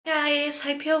Guys,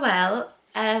 hope you're well.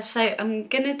 So I'm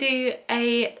gonna do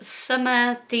a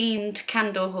summer themed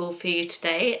candle haul for you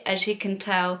today, as you can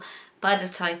tell by the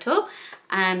title.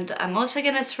 And I'm also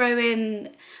gonna throw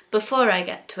in, before I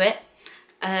get to it,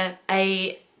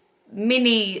 a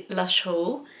mini Lush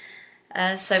haul.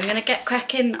 So I'm gonna get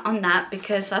cracking on that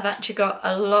because I've actually got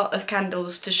a lot of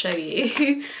candles to show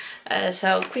you. So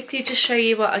I'll quickly just show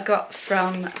you what I got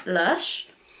from Lush.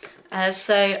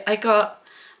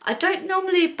 I don't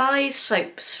normally buy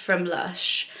soaps from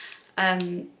Lush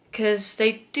because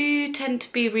they do tend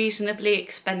to be reasonably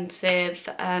expensive,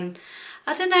 and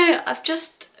I don't know, I've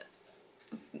just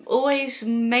always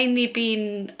mainly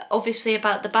been obviously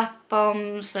about the bath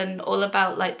bombs and all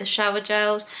about like the shower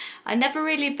gels. I never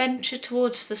really venture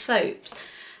towards the soaps.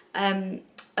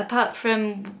 Apart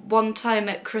from one time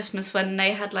at Christmas when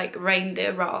they had like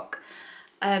Reindeer Rock.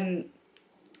 But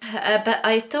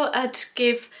I thought I'd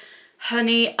give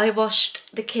Honey I Washed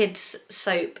the Kids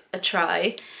soap a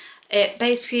try. It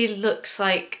basically looks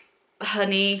like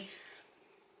honey,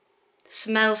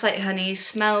 smells like honey,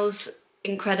 smells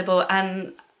incredible,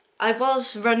 and I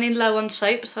was running low on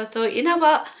soap, so I thought, you know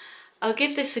what, I'll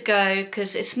give this a go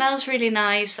because it smells really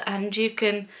nice and you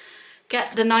can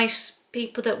get the nice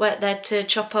people that work there to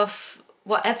chop off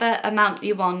whatever amount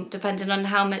you want depending on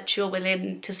how much you're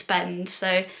willing to spend.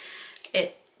 So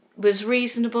it was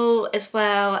reasonable as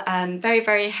well and very,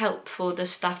 very helpful, the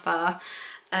staff are.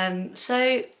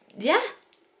 So yeah,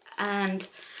 and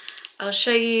I'll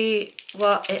show you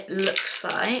what it looks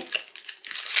like.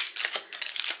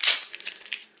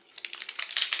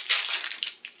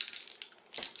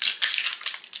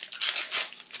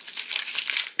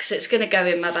 Because it's going to go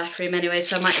in my bathroom anyway,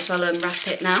 so I might as well unwrap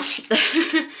it now.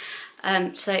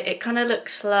 So it kind of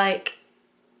looks like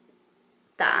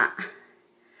that.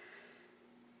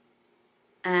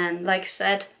 And like I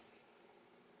said,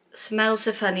 smells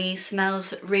of honey,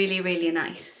 smells really, really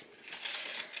nice.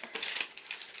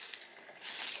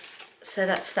 So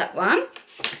that's that one.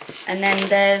 And then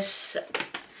there's,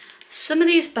 some of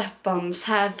these bath bombs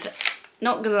have,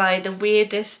 not gonna lie, the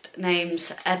weirdest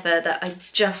names ever that I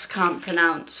just can't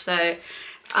pronounce. So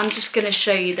I'm just gonna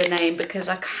show you the name because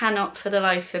I cannot for the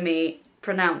life of me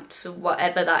pronounce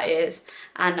whatever that is.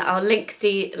 And I'll link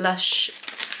the Lush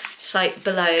site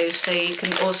below so you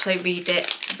can also read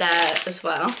it there as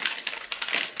well.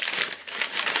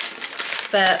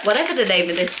 But whatever the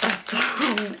name of this bath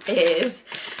bomb is,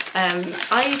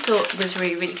 I thought was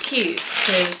really, really cute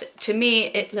because to me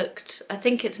it looked, I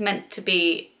think it's meant to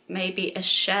be maybe a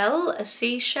shell, a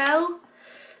seashell,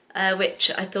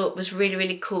 which I thought was really,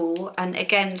 really cool. And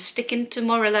again, sticking to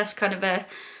more or less kind of a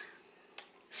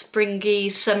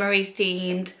springy, summery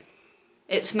themed.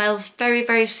 It smells very,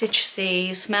 very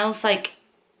citrusy, smells like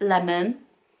lemon.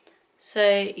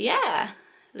 So yeah,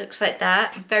 looks like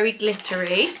that, very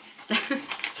glittery.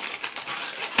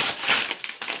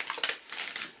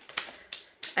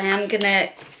 I am gonna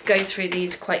go through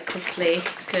these quite quickly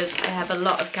because I have a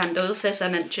lot of candles, as I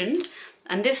mentioned.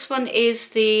 And this one is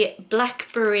the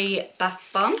Blackberry Bath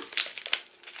Bomb.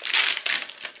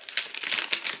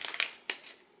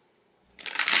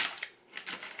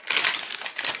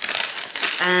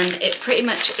 And it pretty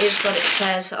much is what it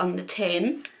says on the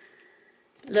tin.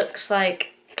 Looks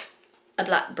like a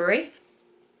blackberry.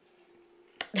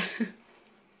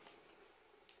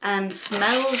 And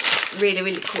smells really,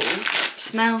 really cool.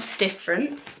 Smells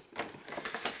different.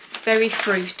 Very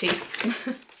fruity.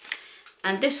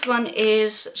 And this one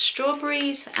is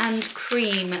Strawberries and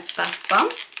Cream Bath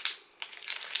Bomb.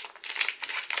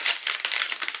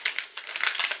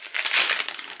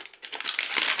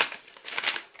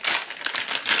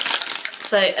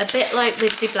 So a bit like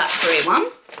with the blackberry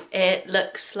one, it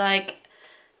looks like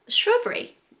a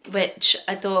strawberry, which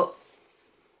I thought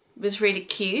was really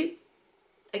cute.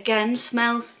 Again,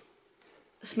 smells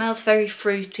very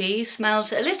fruity,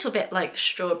 smells a little bit like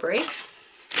strawberry.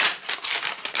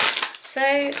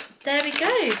 So there we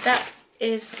go, that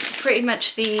is pretty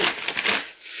much the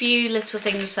few little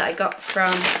things that I got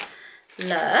from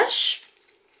Lush.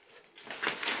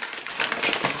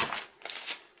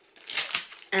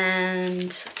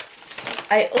 And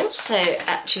I also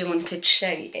actually wanted to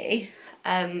show you,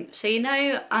 so you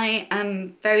know I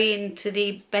am very into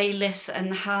the Baylis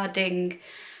and Harding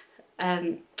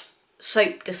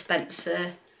soap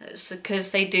dispenser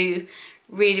because they do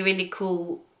really, really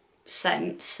cool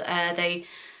scents.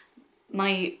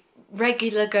 My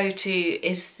regular go-to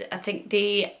is, I think,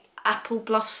 the Apple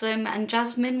Blossom and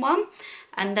Jasmine one,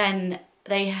 and then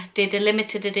they did a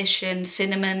limited edition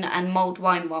cinnamon and mulled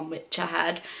wine one, which I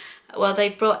had. Well, they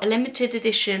brought a limited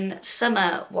edition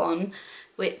summer one,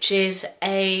 which is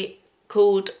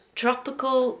called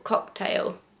tropical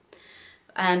cocktail,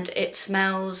 and it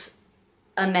smells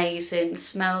amazing.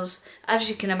 Smells, as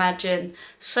you can imagine,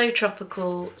 so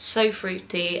tropical, so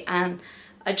fruity, and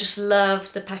I just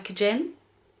love the packaging.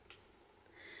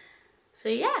 So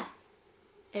yeah,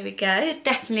 here we go.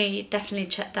 Definitely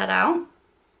check that out.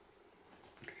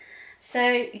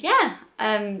 So yeah,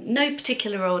 no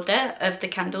particular order of the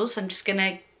candles, I'm just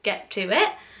gonna get to it.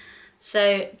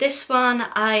 So this one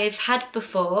I've had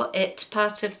before, it's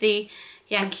part of the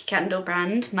Yankee Candle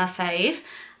brand, my fave.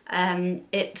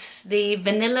 It's the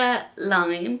vanilla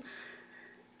lime.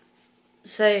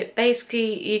 So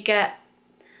basically you get,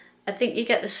 I think you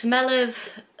get the smell of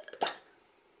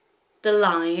the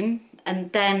lime,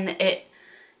 and then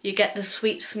you get the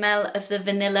sweet smell of the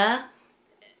vanilla.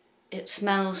 It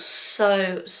smells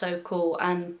so cool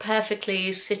and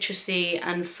perfectly citrusy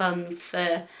and fun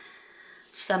for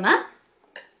summer.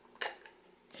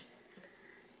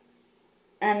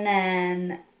 And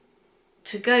then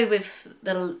to go with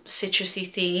the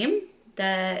citrusy theme,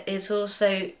 there is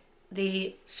also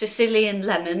the Sicilian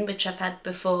lemon, which I've had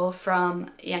before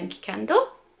from Yankee Candle,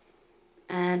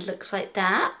 and looks like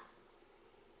that.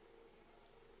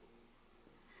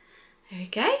 There we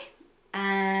go.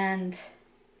 And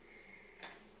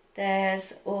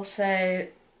there's also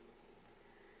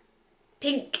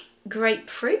pink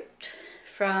grapefruit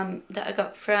that I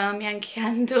got from Yankee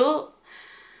Candle,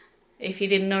 if you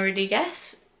didn't already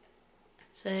guess.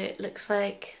 So it looks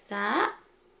like that.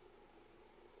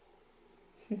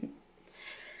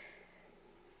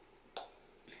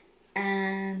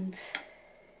 And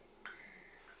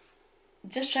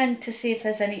just trying to see if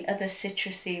there's any other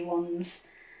citrusy ones.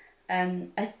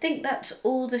 I think that's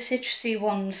all the citrusy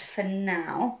ones for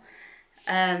now.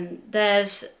 I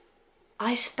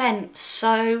spent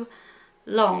so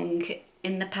long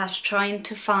in the past trying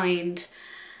to find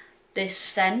this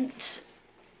scent,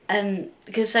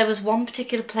 because there was one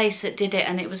particular place that did it,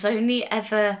 and it was only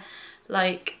ever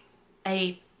like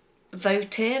a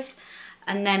votive,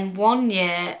 and then one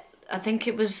year, I think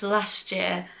it was last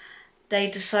year, they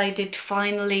decided to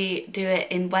finally do it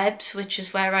in Webbs, which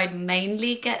is where I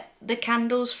mainly get the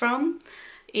candles from,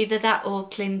 either that or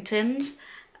Clinton's,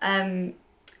 and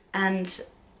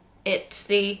it's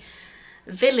the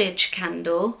Village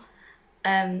Candle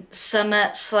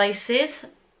Summer Slices,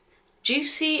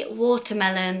 juicy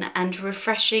watermelon and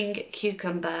refreshing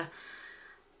cucumber.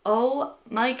 Oh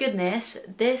my goodness,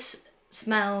 this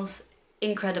smells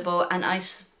incredible, and I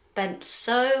spent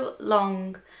so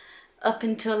long up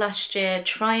until last year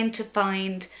trying to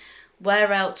find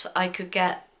where else I could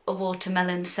get a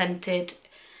watermelon scented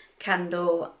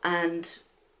candle, and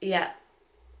yeah,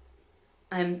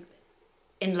 I'm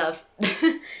in love.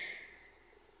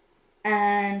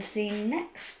 And the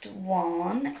next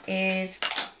one is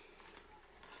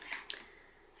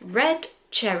red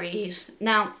cherries.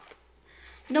 Now,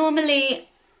 normally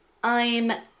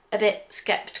I'm a bit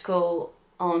skeptical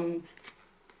on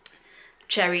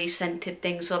cherry scented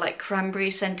things or like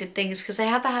cranberry scented things, because they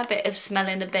have a habit of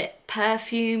smelling a bit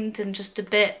perfumed and just a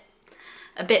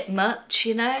bit much,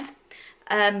 you know.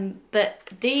 But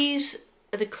these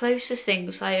are the closest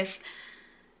things I have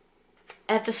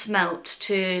ever smelt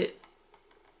to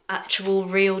actual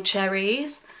real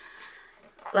cherries.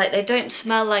 Like, they don't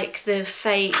smell like the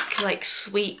fake, like,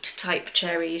 sweet type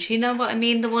cherries, you know what I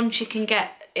mean? The ones you can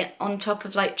get on top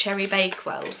of like cherry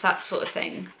bakewells, that sort of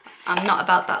thing. I'm not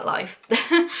about that life.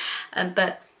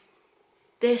 But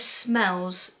this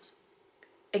smells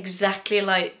exactly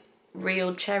like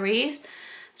real cherries.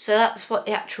 So that's what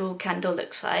the actual candle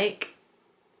looks like.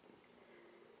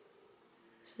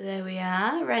 So there we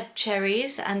are, red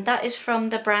cherries, and that is from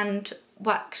the brand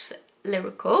Wax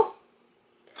Lyrical.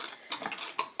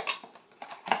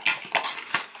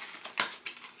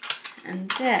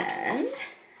 And then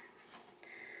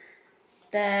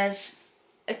there's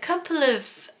a couple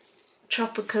of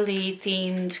tropically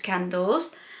themed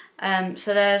candles.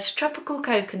 So there's Tropical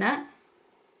Coconut,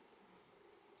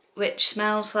 which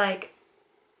smells like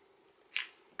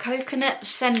coconut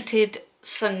scented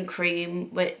sun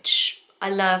cream, which I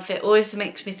love. It always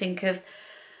makes me think of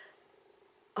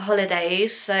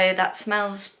holidays. So that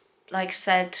smells, like I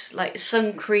said, like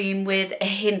sun cream with a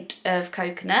hint of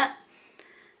coconut.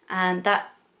 And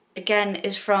that again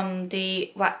is from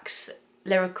the Wax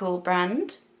Lyrical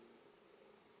brand.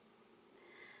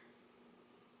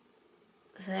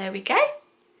 So there we go.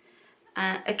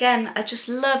 Again, I just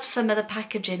love some of the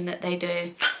packaging that they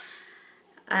do.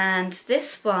 And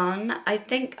this one I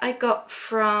think I got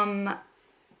from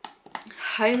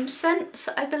Home Sense,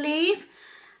 I believe.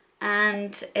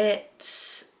 And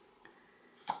it's,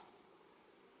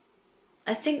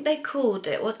 I think they called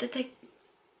it, what did they,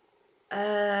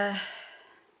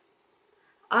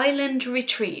 Island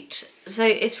Retreat. So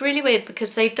it's really weird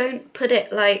because they don't put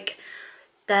it like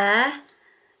there,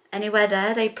 anywhere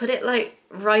there. They put it like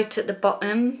right at the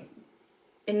bottom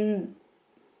in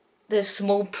the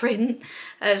small print.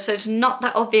 So it's not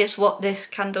that obvious what this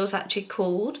candle's actually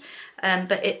called.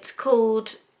 But it's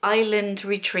called Island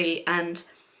Retreat and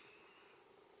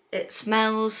it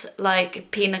smells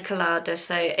like pina colada.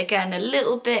 So again,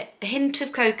 a hint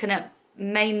of coconut,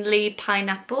 mainly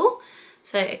pineapple.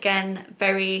 So again,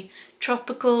 very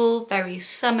tropical, very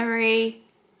summery.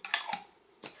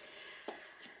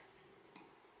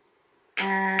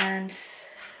 And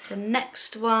the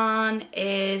next one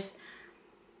is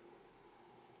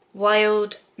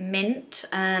Wild Mint,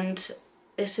 and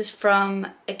this is from,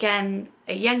 again,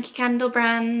 a Yankee Candle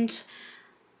brand.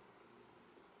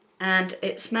 And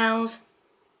it smells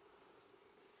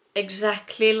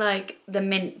exactly like the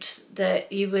mint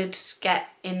that you would get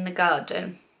in the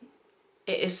garden.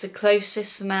 It is the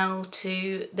closest smell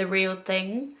to the real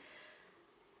thing.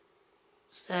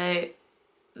 So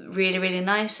really, really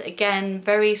nice. Again,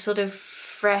 very sort of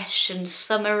fresh and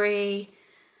summery.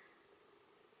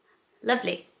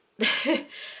 Lovely.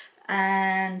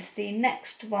 And the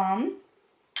next one,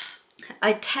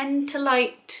 I tend to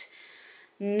like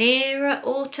nearer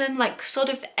autumn, like sort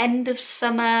of end of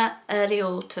summer, early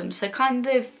autumn. So kind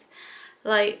of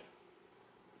like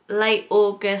late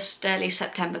August, early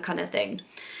September kind of thing.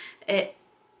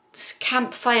 It's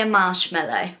Campfire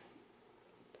Marshmallow.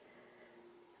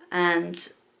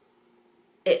 And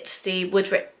it's the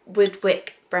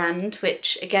Woodwick brand,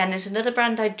 which again is another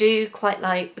brand I do quite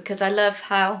like because I love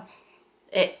how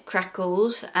it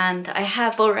crackles, and I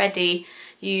have already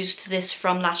used this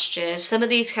from last year. Some of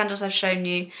these candles I've shown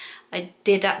you I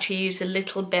did actually use a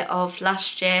little bit of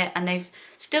last year, and they've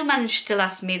still managed to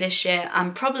last me this year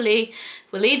and probably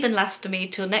will even last me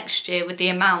till next year with the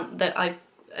amount that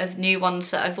of new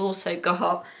ones that I've also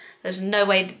got. There's no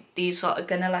way these are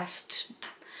going to last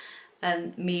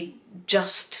me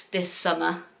just this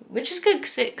summer, which is good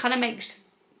because it kind of makes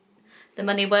the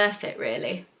money worth it,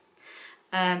 really.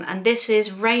 And this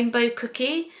is Rainbow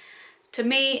Cookie. To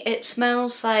me it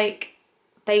smells like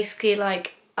basically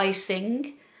like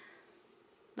icing,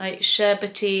 like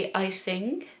sherbety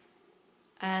icing.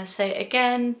 So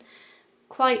again,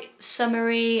 quite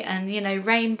summery and, you know,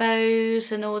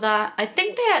 rainbows and all that. I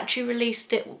think they actually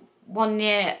released it one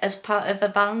year as part of a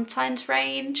Valentine's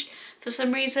range for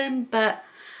some reason, but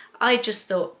I just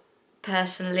thought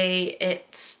personally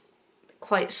it's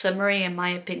quite summery in my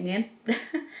opinion.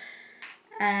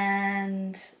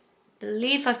 And I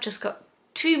believe I've just got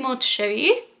two more to show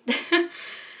you.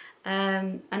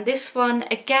 And this one,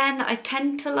 again, I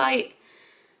tend to like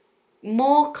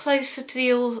more closer to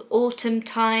the autumn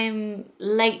time,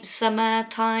 late summer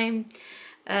time,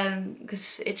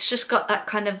 because it's just got that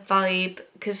kind of vibe,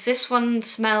 because this one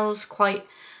smells quite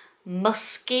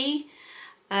musky,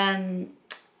 and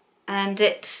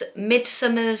it's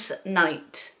Midsummer's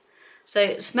Night. So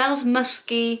it smells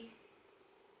musky,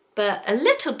 but a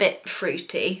little bit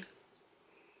fruity.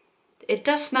 It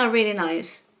does smell really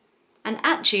nice, and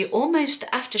actually almost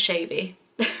aftershavey.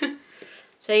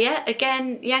 So yeah,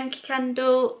 again, Yankee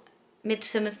Candle,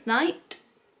 Midsummer's Night.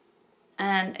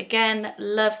 And again,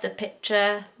 love the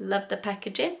picture, love the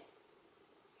packaging.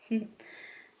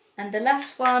 And the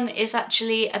last one is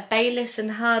actually a Baylis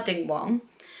and Harding one.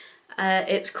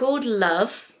 It's called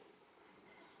Love,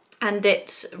 and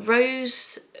it's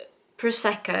Rose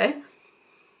Prosecco.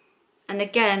 And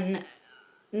again,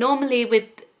 normally with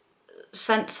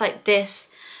scents like this,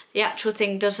 the actual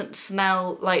thing doesn't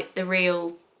smell like the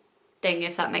real thing,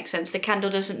 if that makes sense. The candle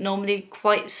doesn't normally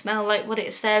quite smell like what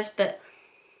it says, but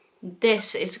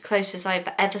this is the closest I've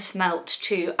ever smelt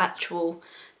to actual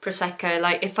Prosecco.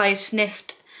 Like if I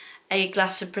sniffed a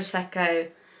glass of Prosecco,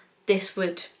 this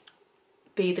would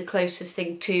be the closest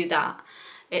thing to that.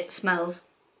 It smells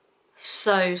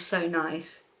so, so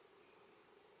nice.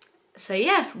 So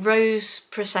yeah, Rose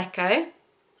Prosecco,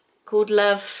 called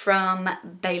Love, from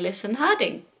Baylis and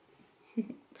Harding.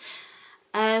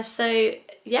 So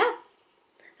yeah,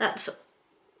 that's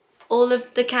all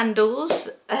of the candles,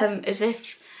 as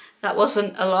if that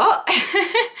wasn't a lot.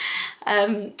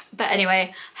 But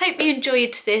anyway, hope you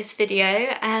enjoyed this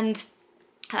video, and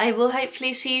I will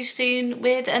hopefully see you soon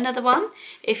with another one.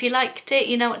 If you liked it,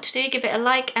 you know what to do. Give it a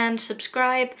like and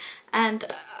subscribe, and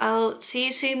I'll see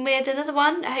you soon with another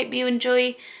one. I hope you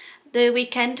enjoy the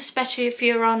weekend, especially if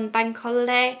you're on bank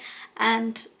holiday,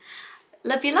 and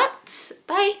love you lots.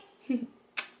 Bye.